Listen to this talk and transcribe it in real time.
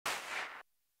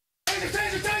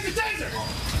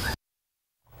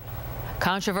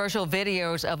Controversial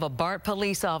videos of a BART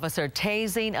police officer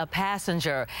tasing a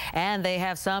passenger, and they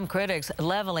have some critics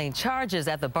leveling charges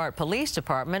at the BART Police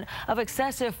Department of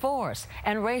excessive force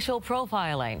and racial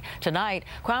profiling. Tonight,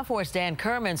 Crime Force Dan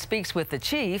Kerman speaks with the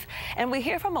chief, and we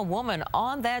hear from a woman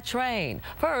on that train.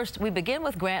 First, we begin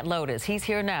with Grant Lotus. He's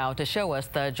here now to show us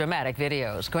the dramatic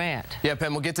videos. Grant. Yeah,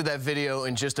 Pam, we'll get to that video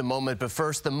in just a moment, but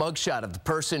first, the mugshot of the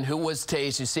person who was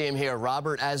tased. You see him here.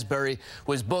 Robert Asbury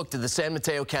was booked at the San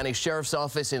Mateo County Sheriff's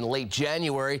Office in late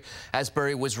January.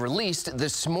 Asbury was released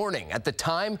this morning. At the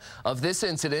time of this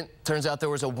incident, turns out there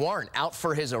was a warrant out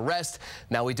for his arrest.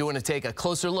 Now we do want to take a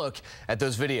closer look at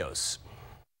those videos.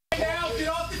 Now get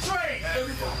off the train.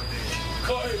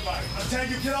 Call everybody. I'm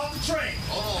telling you, get off the train.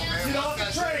 Hold on, man. Get off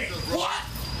the train. What?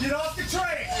 Get off the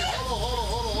train.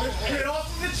 Hold on. Get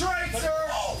off the train, sir.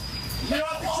 Get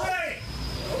off the train.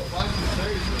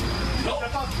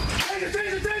 Taser. He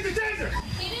didn't do anything.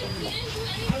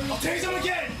 I'll tase him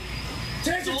again.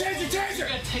 Taser. You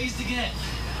got tased again.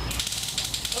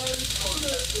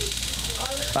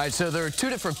 All right, so there are two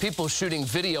different people shooting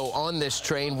video on this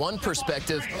train. One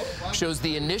perspective shows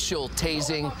the initial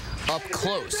tasing up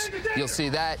close. You'll see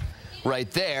that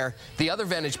right there. The other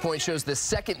vantage point shows the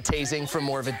second tasing from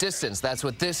more of a distance. That's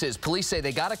what this is. Police say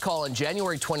they got a call on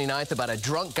January 29th about a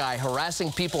drunk guy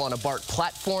harassing people on a BART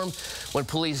platform. When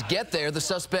police get there, the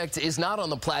suspect is not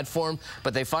on the platform,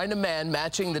 but they find a man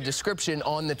matching the description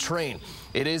on the train.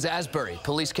 It is Asbury.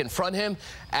 Police confront him,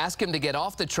 ask him to get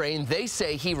off the train. They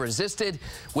say he resisted,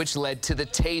 which led to the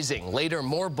tasing. Later,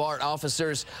 more BART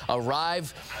officers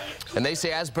arrive, and they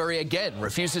say Asbury again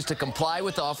refuses to comply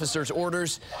with officers'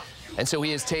 orders. And so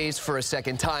he is tased for a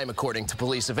second time, according to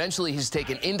police. Eventually, he's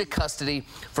taken into custody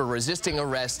for resisting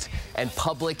arrest and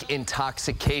public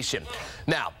intoxication.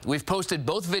 Now, we've posted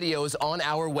both videos on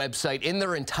our website in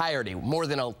their entirety. More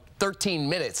than 13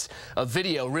 minutes of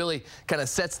video really kind of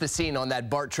sets the scene on that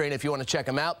BART train. If you want to check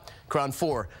them out,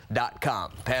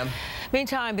 crown4.com. Pam?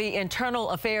 Meantime, the Internal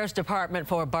Affairs Department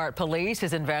for BART Police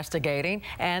is investigating,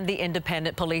 and the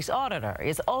independent police auditor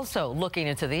is also looking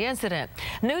into the incident.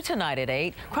 New tonight at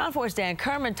 8, Crown Force Dan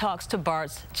Kerman talks to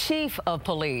BART's chief of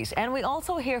police, and we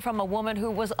also hear from a woman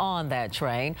who was on that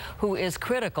train who is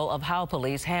critical of how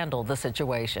police handled the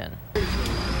situation.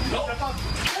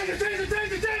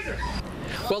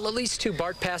 Well, at least two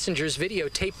BART passengers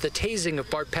videotaped the tasing of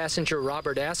BART passenger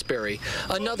Robert Asbury.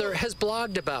 Another has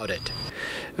blogged about it.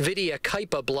 Vidya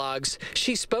Kaipa blogs,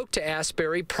 she spoke to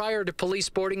Asbury prior to police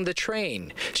boarding the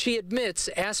train. She admits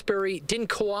Asbury didn't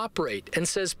cooperate and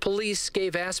says police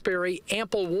gave Asbury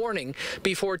ample warning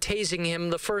before tasing him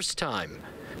the first time.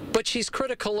 But she's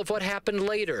critical of what happened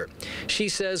later. She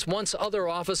says once other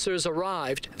officers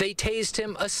arrived, they tased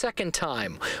him a second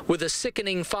time with a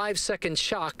sickening 5-second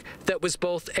shock that was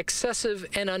both excessive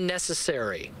and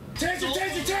unnecessary. Taser. You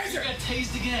got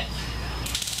tased again.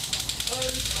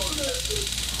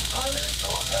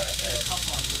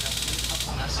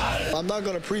 I'm not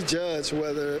going to prejudge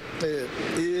whether it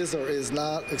is or is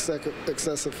not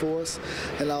excessive force,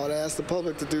 and I would ask the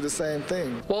public to do the same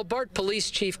thing. While BART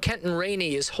Police Chief Kenton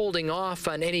Rainey is holding off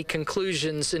on any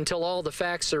conclusions until all the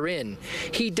facts are in,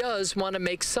 he does want to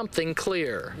make something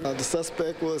clear. The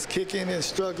suspect was kicking and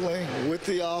struggling with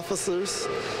the officers.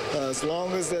 As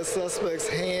long as that suspect's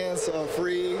hands are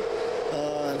free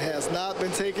and has not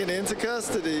been taken into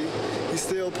custody, he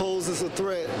still poses a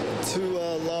threat to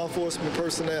law enforcement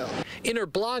personnel. In her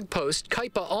blog post,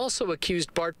 Kaipa also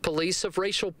accused BART police of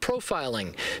racial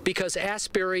profiling because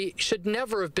Asbury should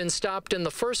never have been stopped in the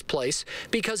first place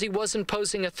because he wasn't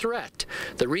posing a threat.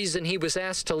 The reason he was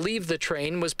asked to leave the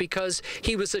train was because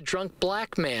he was a drunk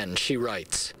black man, she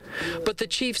writes. But the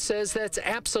chief says that's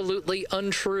absolutely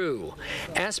untrue.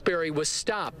 Asbury was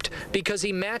stopped because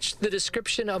he matched the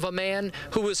description of a man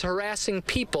who was harassing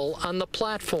people on the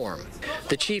platform.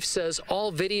 The chief says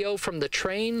all video from the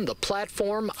train, the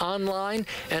platform, online,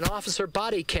 and officer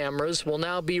body cameras will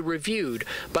now be reviewed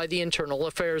by the Internal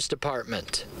Affairs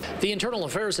Department. The Internal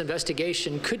Affairs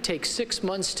investigation could take 6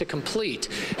 months to complete.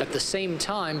 At the same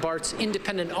time, BART's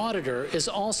independent auditor is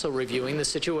also reviewing the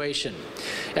situation.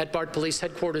 At BART Police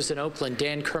Headquarters in Oakland,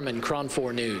 Dan Kerman, Crown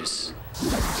 4 News.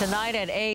 Tonight at 8.